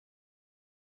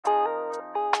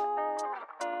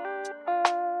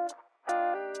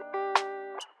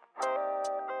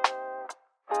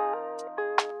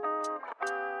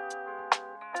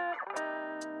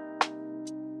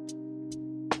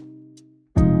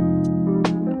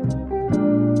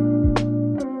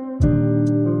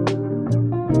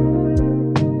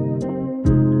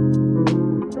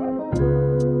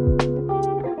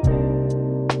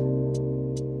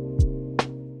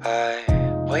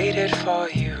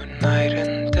night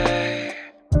and day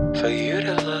for you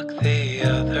to look the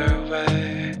other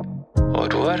way.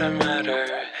 What would it matter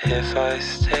if I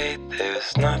stayed?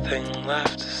 There's nothing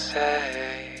left to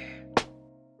say.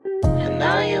 And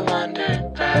now you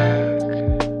wandered back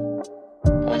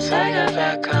once I got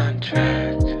back on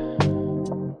track.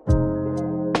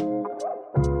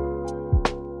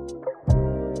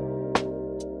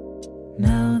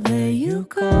 Now there you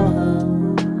go.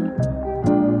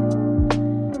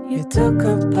 You took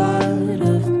a part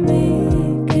of me,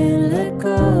 can't let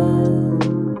go.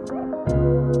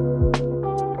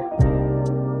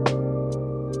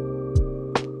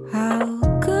 How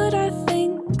could I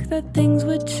think that things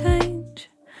would change,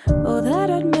 or that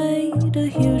I'd made a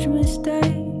huge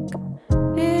mistake?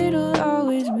 It'll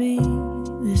always be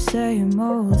the same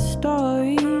old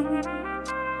story.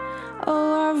 Oh,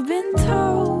 I've been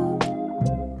told,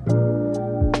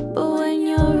 but when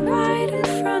you're right in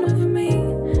front of me,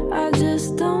 I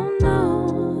just don't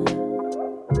know.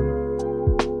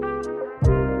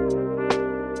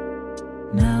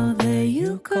 Now there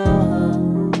you go.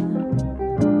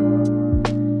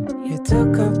 You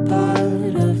took a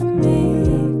part of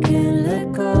me, can't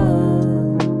let go.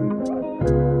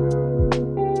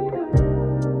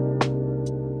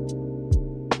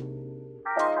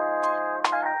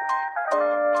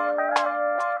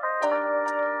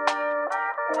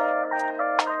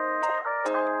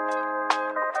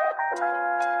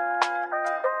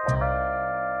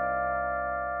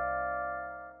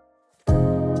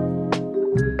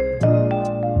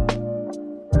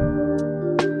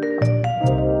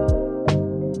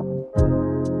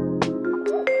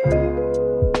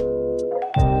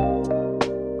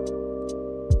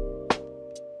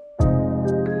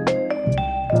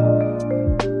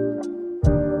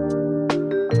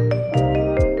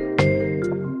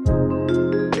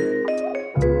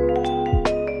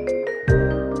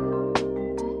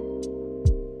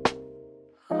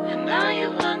 And now you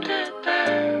wandered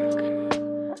back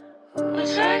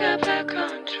once I got back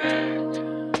on track.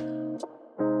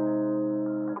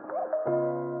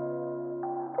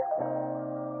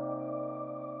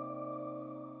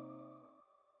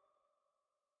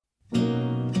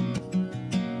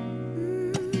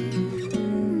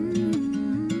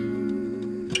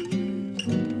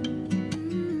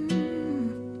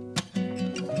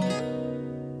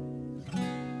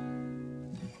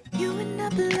 You and I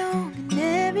belong, and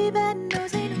everybody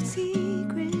knows ain't no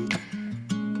secret.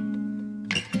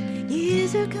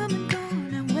 Years are come and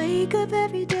gone, I wake up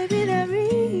every day without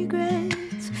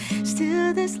regrets.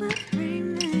 Still this love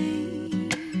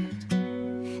remains,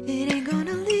 it ain't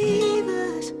gonna leave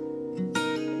us.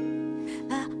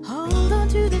 I hold on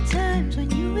to the times when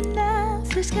you and I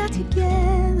first got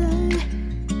together.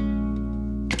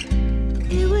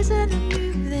 It was then I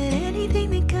knew that anything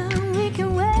that come we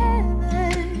can weather.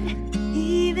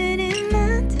 Even in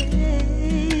the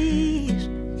days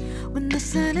when the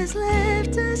sun has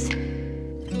left us,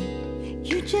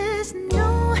 you just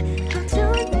know how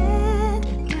to let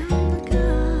down the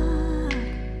guard.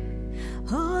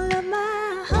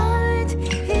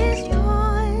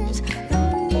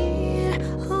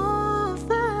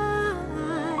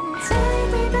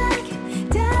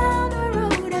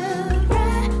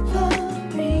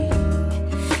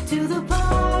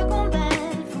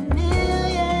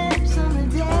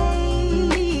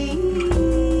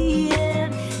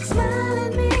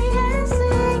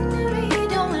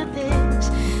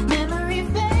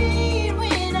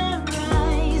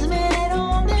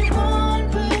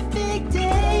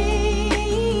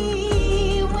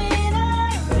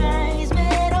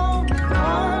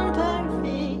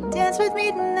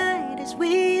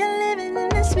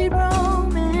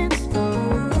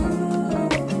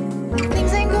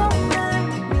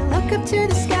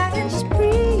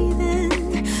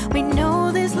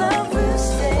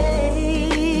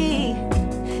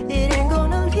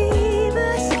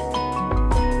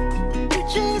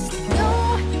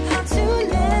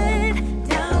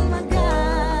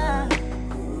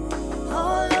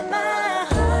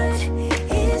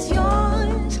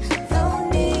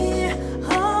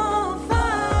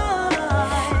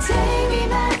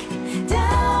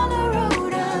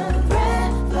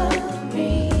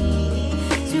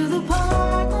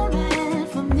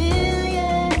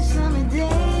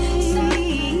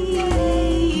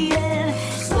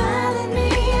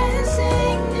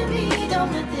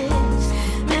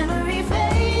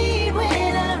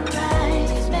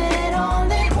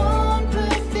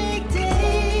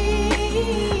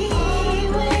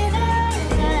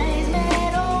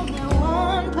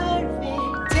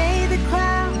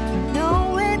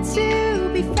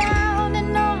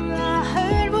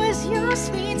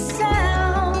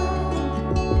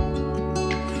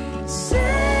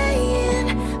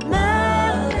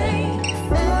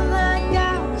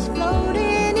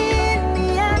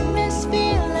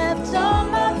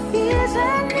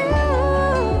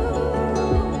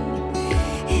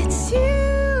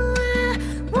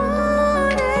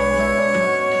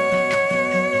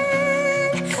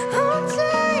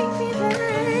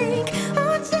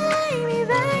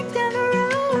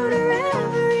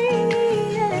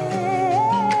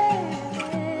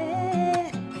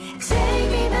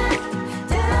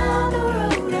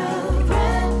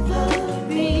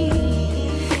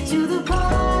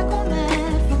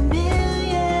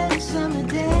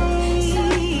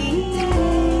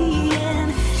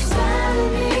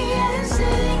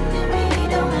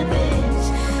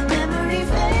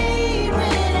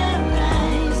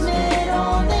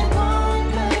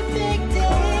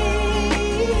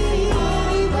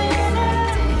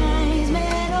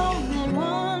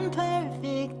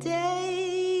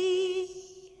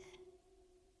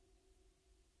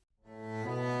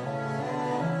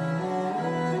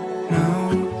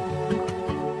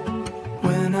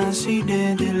 see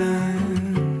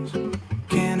dandelions,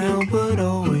 can't help but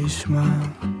always smile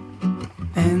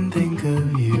and think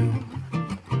of you.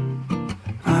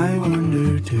 I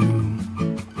wonder too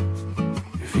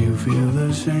if you feel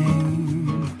the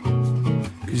same,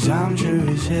 'cause I'm sure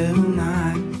as hell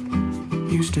not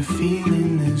used to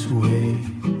feeling this way.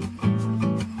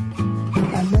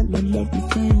 I love the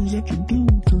things that you do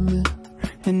to me,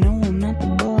 and no, I'm not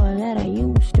the boy that I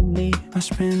used to be. I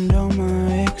spend all my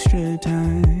extra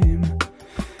time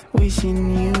wishing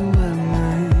you were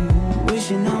mine,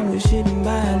 wishing I was sitting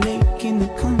by a lake in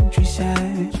the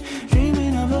countryside,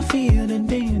 dreaming of a field of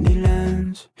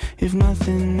dandelions. If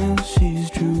nothing else is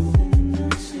true,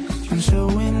 I'm so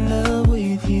in love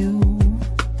with you.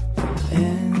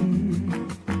 And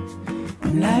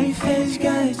when life has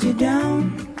got you down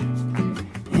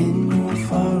and you're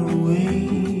far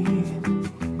away,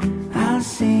 I'll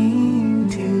sing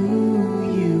to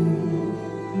you.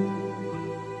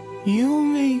 You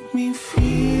make me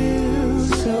feel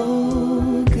so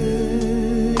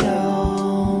good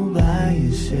all by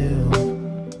yourself.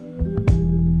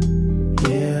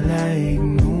 Yeah, like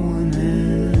no one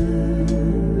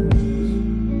else.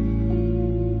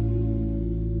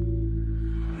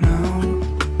 Now,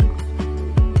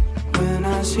 when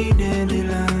I see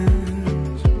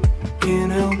dandelions,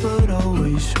 can't help but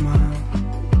always smile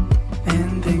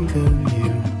and think of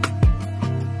you.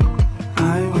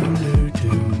 I wonder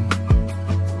too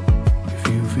if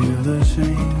you feel the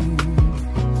same,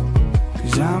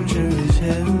 'cause I'm sure as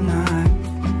hell not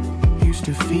used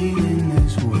to feeling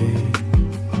this way.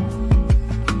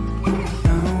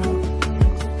 Now,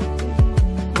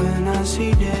 when I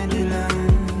see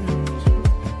dandelions,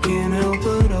 can't help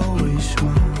but always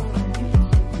smile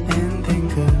and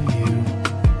think of you.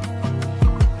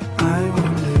 I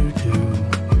wonder too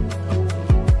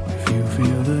if you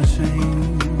feel the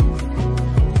same,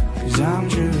 'cause I'm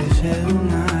sure as hell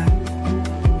not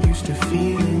used to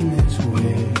feeling this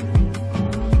way.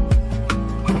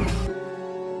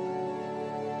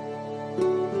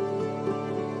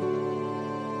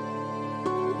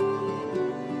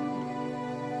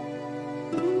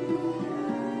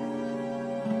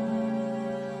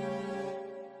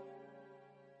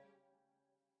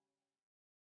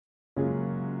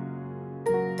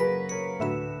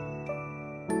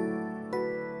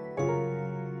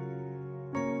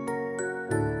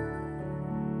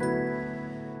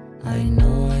 I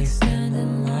know I stand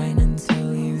in line until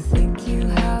you think you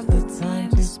have the time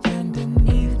to spend an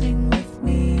evening with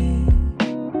me.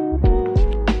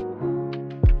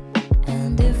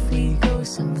 And if we go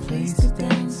someplace to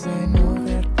dance, I know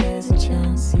that there's a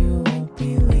chance you won't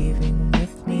be leaving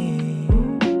with me.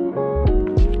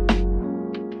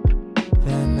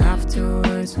 Then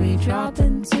afterwards we drop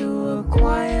into a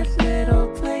quiet little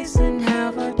place and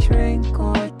have a drink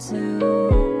or two.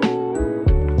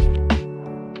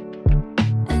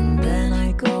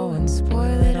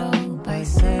 Spoil it all by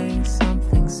saying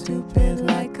something stupid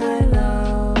like I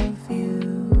love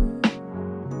you.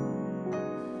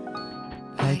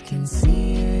 I can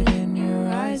see it in your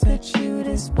eyes that you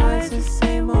despise the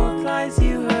same old lies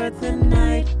you heard the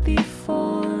night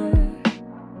before.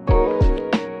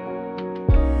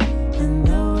 And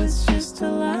though it's just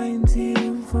a line to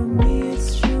you, for me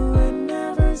it's true, it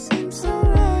never seemed so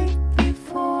right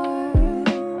before.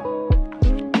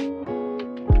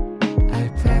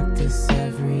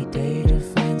 Every day to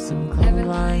find some clever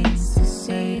lines to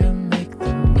say to make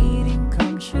the meeting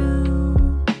come true.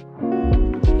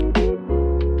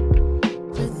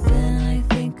 But then I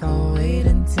think I'll wait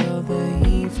until the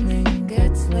evening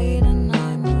gets late and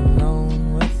I'm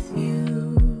alone with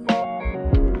you.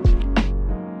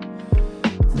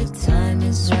 The time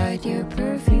is right, your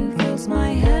perfume fills my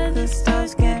head, the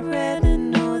stars get red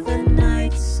and oh, the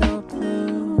night's so blue.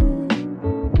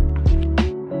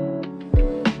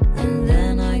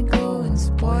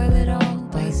 Spoil it all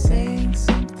by saying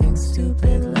something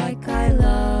stupid like I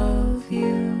love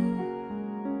you.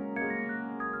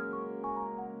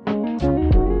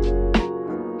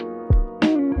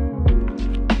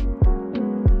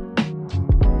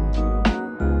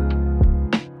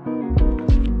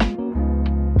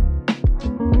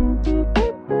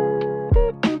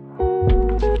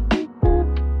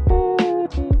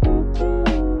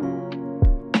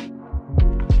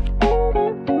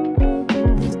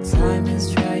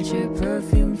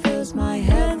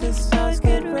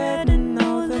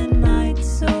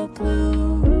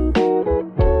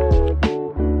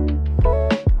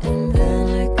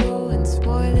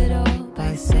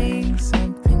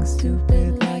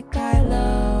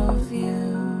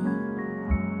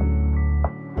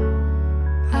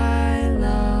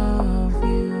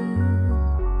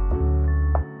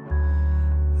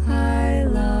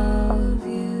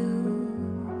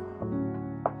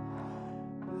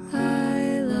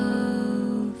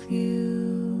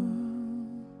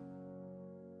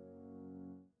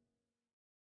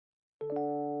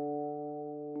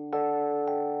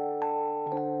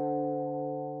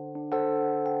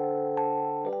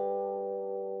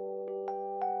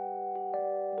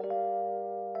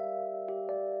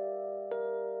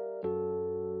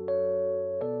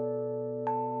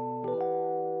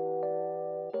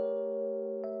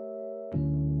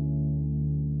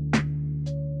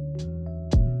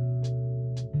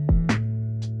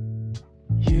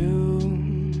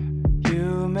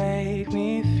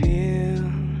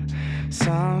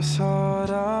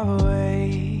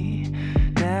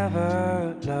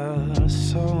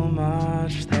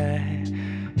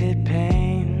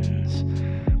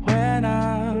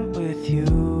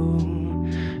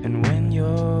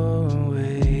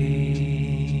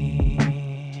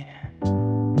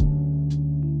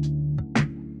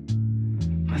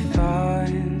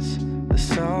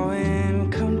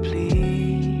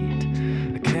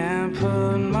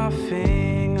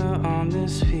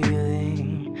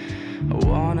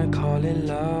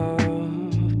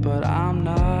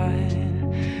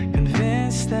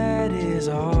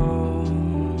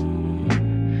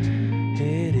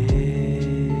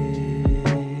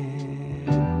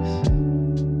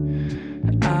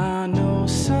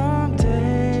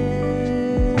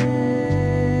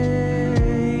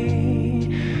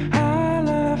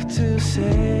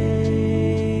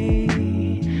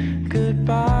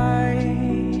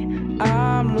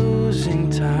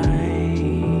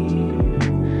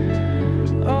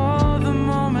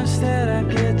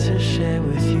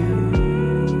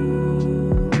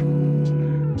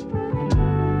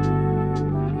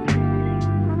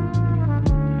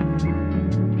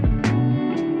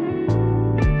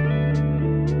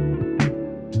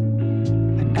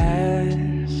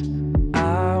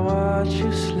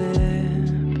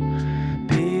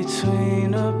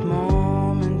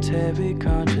 heavy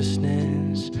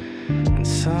consciousness, and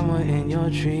somewhere in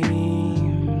your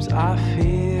dreams I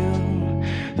feel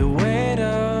the weight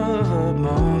of a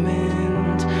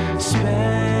moment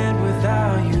spent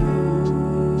without you.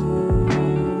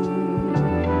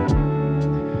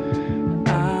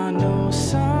 I know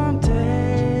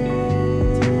someday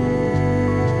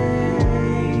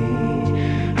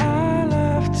I'll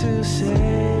have to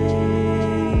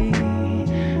say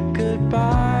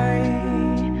goodbye.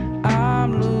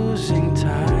 I'm losing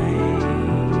time.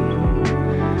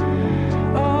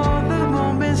 All the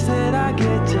moments that I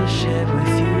get to share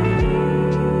with you.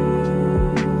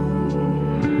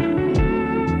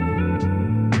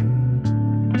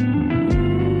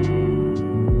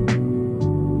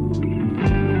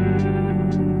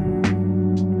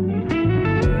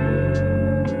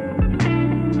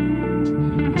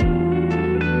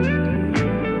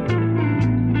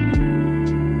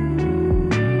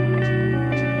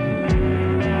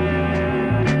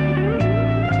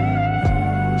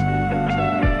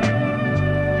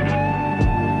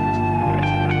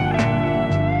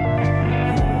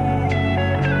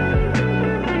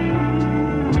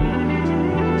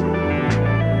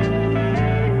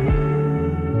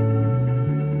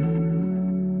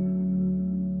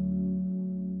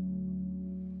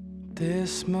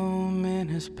 This moment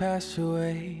has passed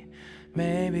away.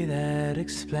 Maybe that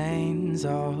explains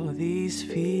all these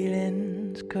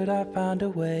feelings. Could I find a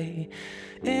way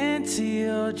into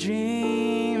your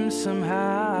dreams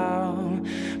somehow?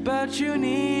 But you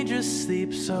need your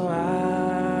sleep, so I'll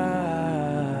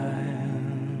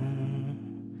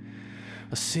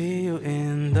see you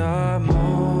in the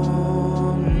morning.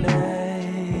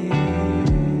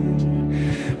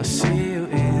 I'll see you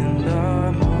in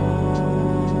the morning.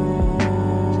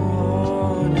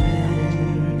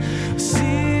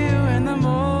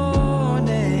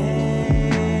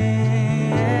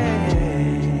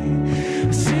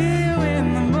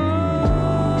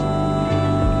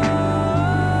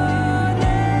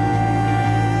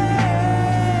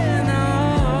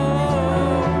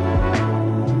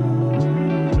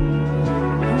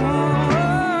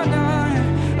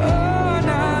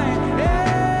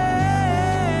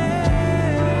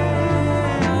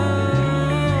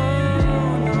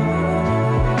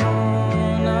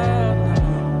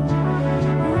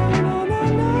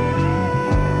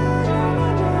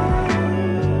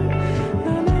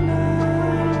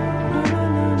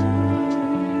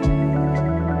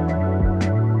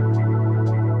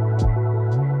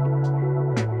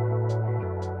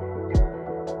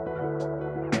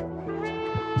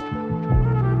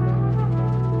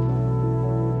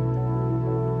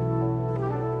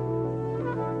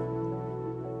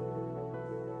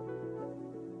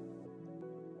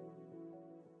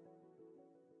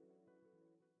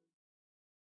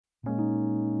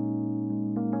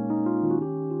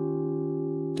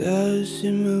 Does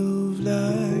she move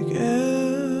like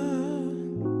air?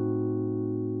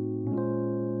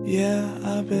 Yeah,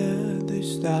 I bet they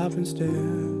stop and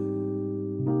stare.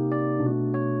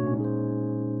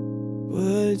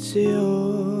 Would she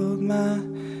hold my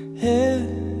hand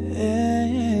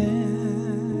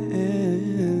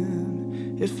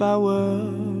if I were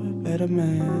a better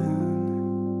man?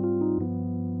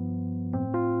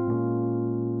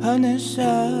 Honey,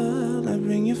 shall I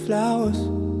bring you flowers?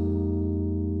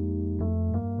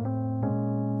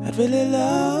 I'd really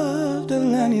love to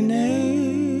learn your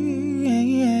name,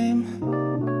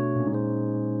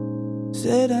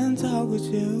 sit and talk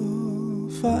with you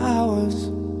for hours.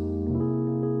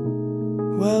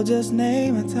 Well, just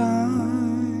name a time.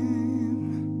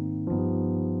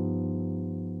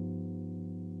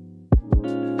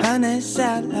 Honey,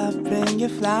 shall I bring you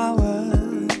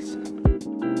flowers?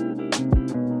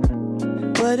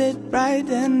 Would it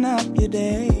brighten up your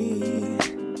day?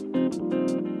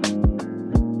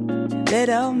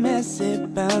 Little messy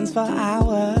burns for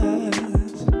hours.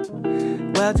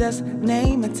 Well, just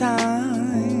name a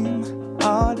time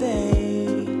all day.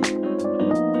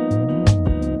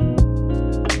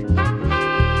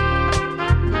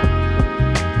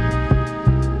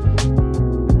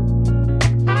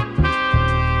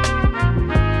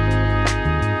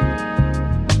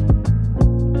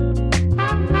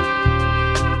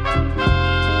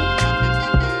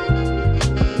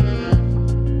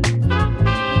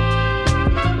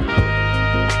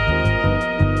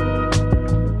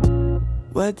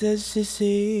 What does she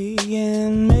see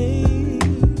in me?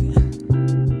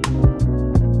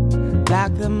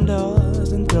 Lock them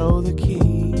doors and throw the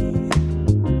key.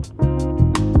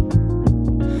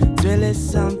 It's really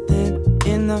something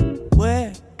in the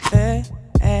way.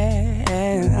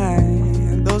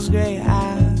 Those gray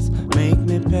eyes make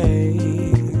me pay.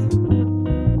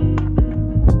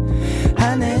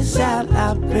 sun is out,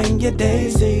 I'll bring you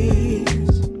daisies.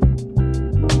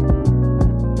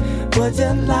 Would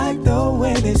you like the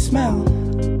way they smell?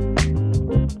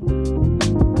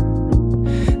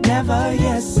 Never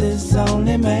yeses,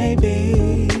 only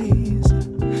maybes.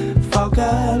 For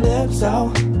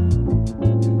Calypso,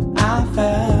 I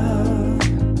fell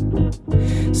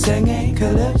singing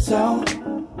Calypso,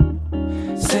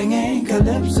 singing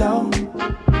Calypso,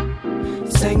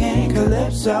 singing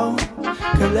Calypso,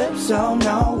 Calypso,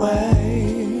 no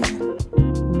way.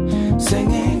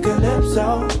 Singing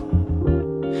Calypso,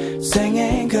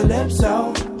 singing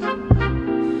Calypso,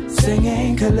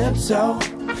 singing Calypso,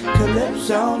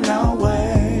 Calypso, no way.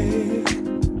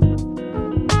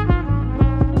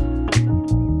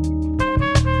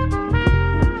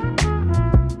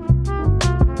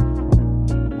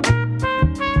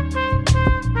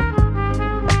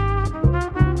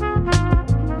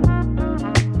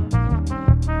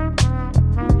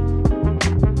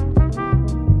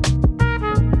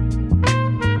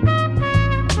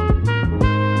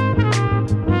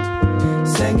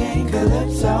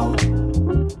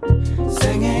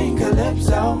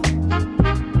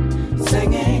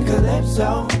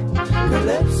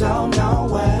 Calypso, no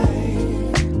way.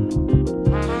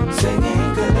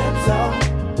 Singing Calypso,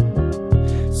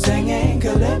 singing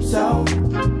Calypso,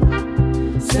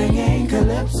 singing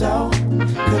Calypso,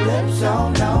 Calypso,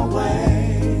 no way.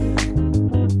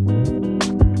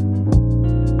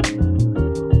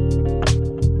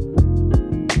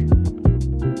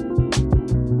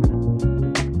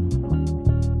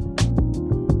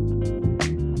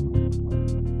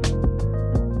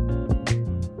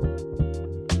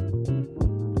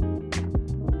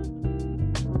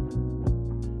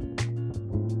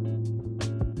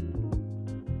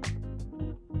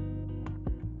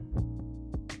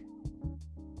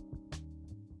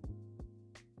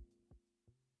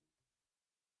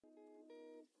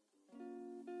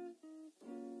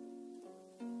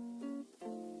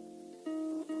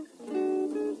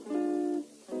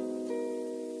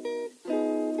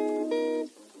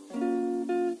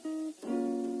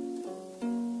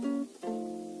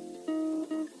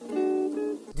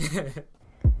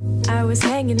 I was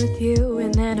hanging with you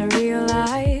and then I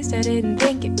realized I didn't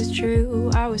think it was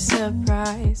true. I was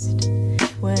surprised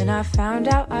when I found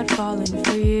out I'd fallen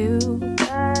for you.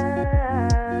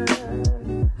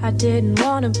 I didn't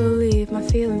want to believe my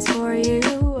feelings for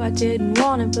you. I didn't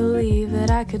want to believe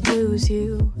that I could lose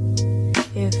you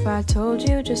if I told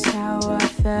you just how I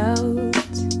felt.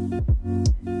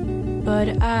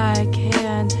 But I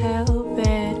can't help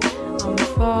it, I'm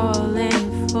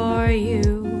falling for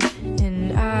you.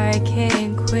 I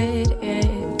can't quit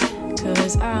it,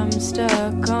 'cause I'm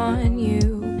stuck on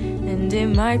you. And it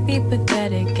might be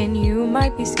pathetic and you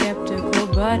might be skeptical,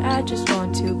 but I just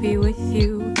want to be with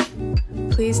you.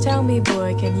 Please tell me,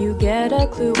 boy, can you get a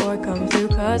clue or come through?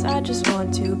 'Cause I just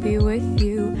want to be with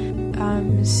you.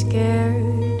 I'm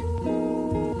scared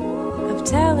of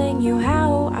telling you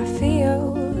how I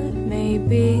feel.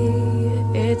 Maybe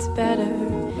it's better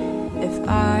if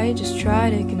I just try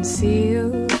to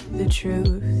conceal the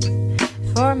truth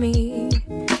for me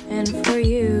and for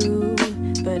you,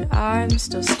 but I'm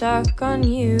still stuck on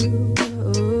you.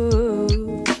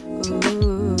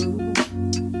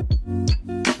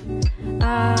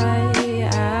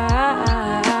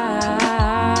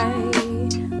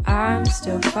 I'm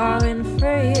still falling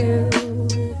for you,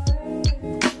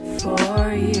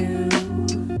 for you.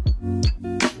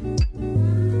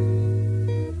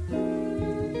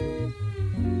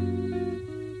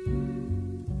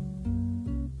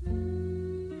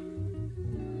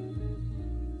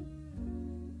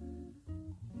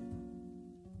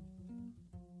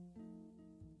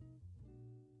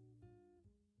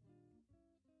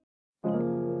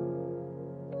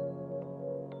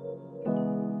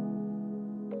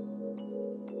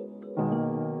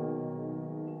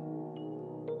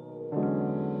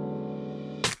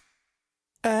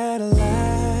 At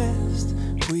last,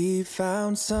 we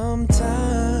found some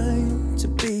time to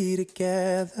be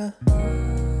together,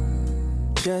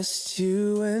 just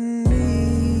you and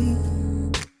me,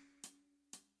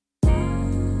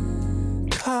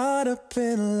 caught up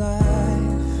in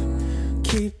life,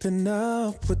 keeping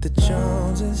up with the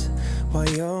Joneses, while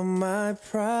you're my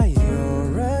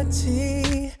priority.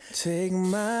 Take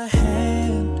my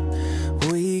hand,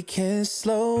 we can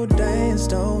slow dance,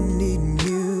 don't need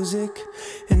music,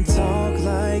 and talk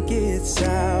like it's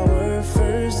our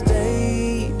first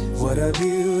date. What a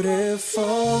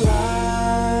beautiful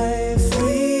life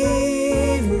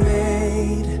we've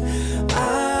made.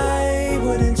 I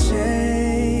wouldn't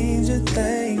change a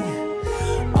thing.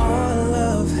 Our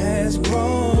love has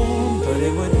grown, but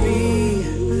it would be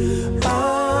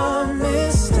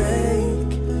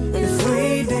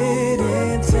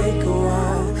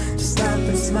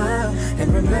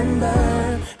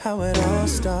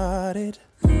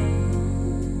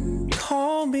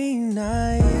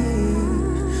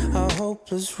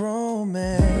was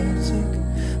romantic,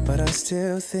 but I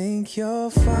still think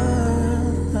you're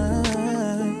fine.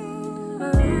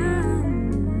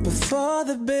 Before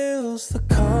the bills, the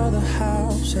car, the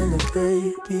house, and the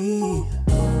baby,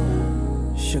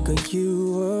 sugar,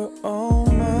 you were all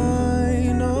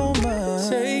mine, all mine.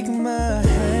 Take my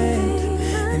hand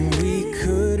and we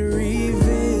could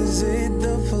revisit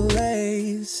the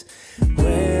place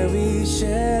where we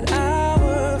shared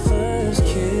our first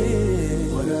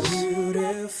kiss. What a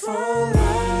beautiful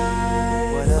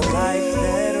life, what a life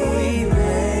that we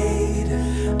made.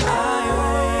 I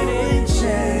wouldn't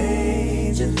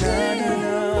change a thing.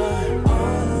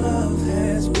 Our love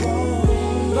has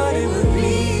grown, but it would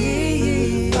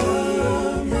be a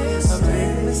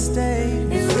big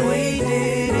mistake if we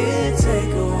didn't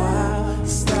take a while to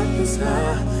stop and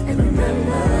smile and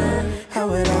remember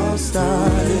how it all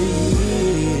started.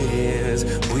 Years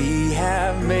we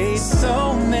have made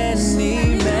so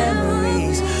many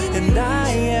memories, and I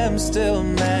am still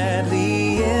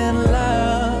madly in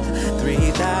love.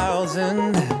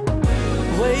 3,000,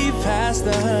 way past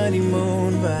the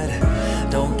honeymoon, but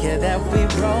don't care that we've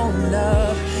grown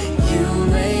up. You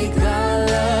make our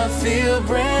love feel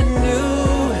brand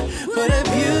new. What a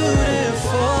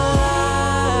beautiful life.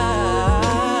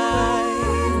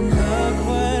 Look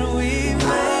what we've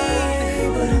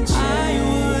made. I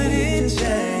wouldn't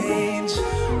change.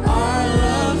 Our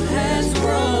love has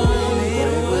grown. It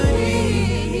would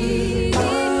be a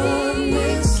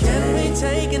mistake. Can we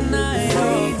take a night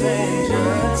off and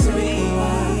just be?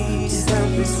 Stop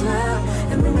and smile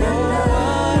and remember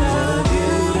what a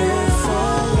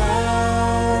beautiful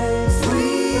life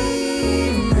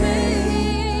we've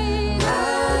made. I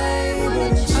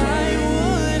wouldn't change.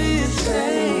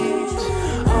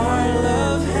 Our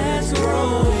love has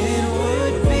grown. It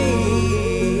would be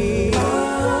a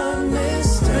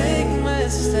mistake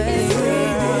if we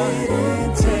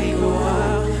didn't take a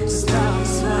while to stop and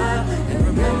smile and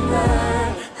remember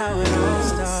how it all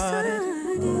started.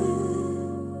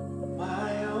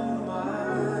 My oh my,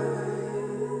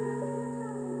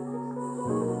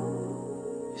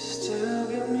 you still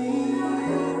give me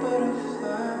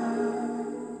butterflies.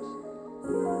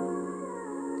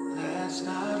 Let's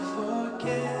not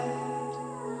forget.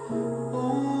 Oh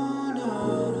no,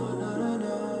 no, no,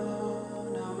 no,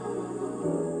 no, no.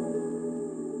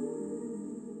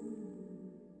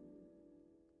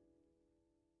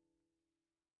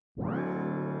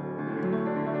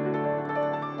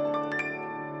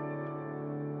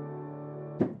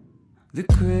 The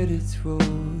credits roll,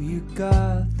 you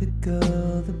got the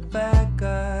girl, the bad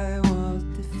guy was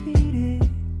defeated.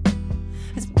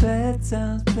 As bad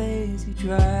sounds plays, you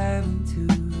drive into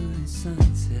the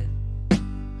sunset.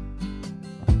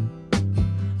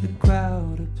 The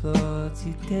crowd applauds,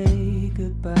 you take a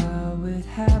bow, it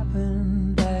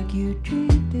happened like you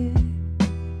dreamed it.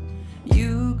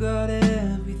 You got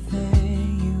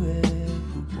everything you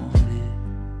ever wanted.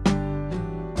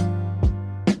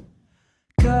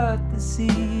 Cut the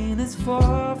scene, it's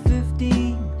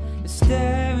 4:15. You're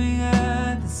staring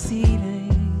at the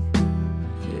ceiling.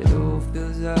 It all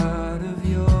feels out of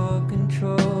your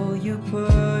control. You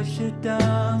push it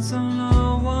down so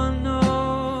no one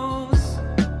knows.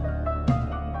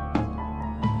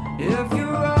 If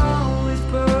you're always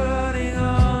putting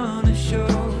on a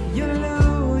show, you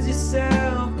lose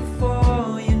yourself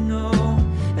before you know.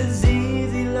 As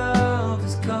easy love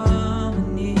has come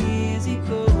and easy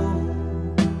go.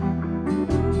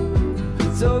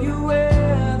 So you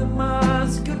wear the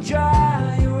mask, you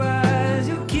dry your eyes,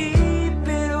 you keep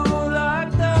it all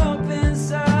locked up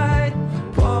inside.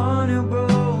 Upon your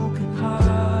broken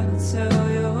heart and sell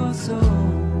your soul.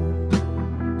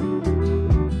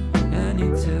 And you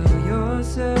tell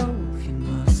yourself you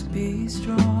must be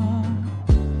strong,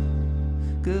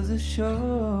 'cause the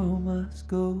show must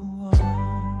go on.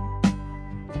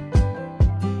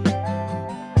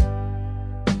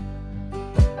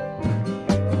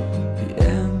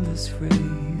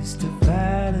 Race to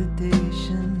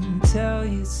validation, tell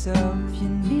yourself you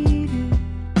need it.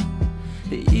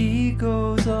 The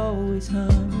ego's always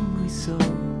hungry, so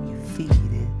you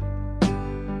feed it.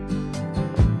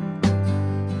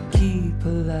 Keep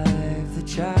alive the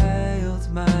child's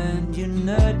mind, you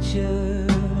nurture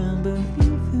and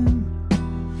believe him.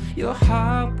 Your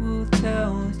heart will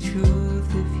tell the truth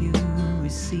if you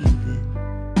receive it.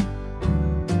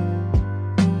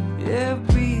 Yeah,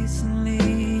 recently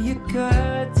you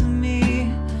cut to me,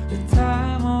 the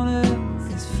time on earth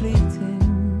is fleeting.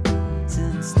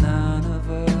 Since none of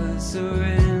us are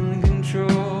in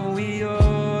control, we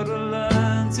ought to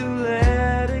learn to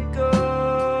let it go.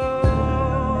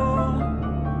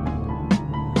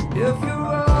 If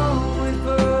you're always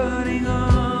burning on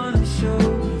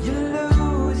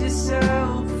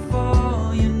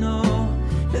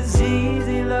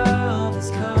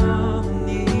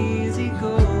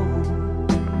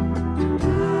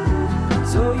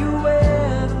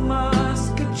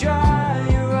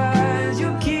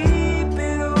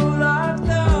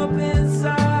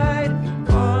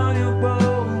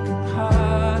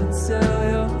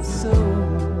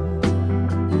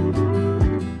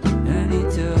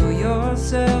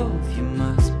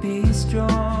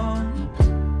strong,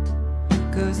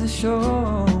 'cause the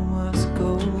show must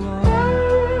go on.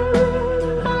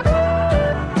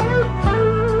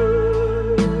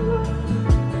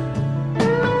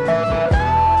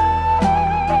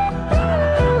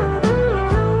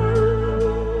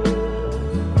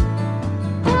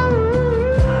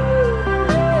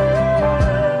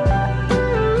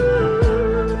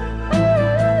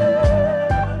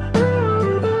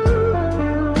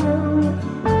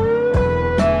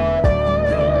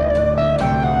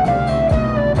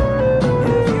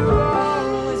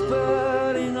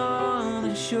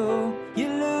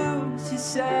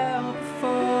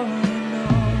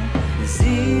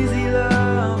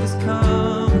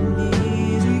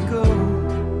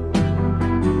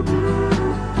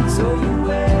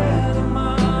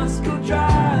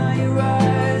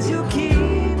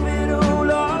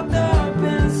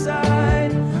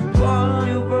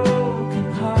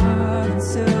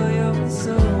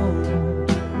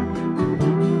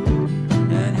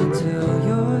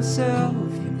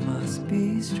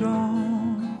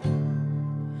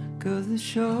 The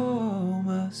show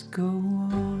must go on.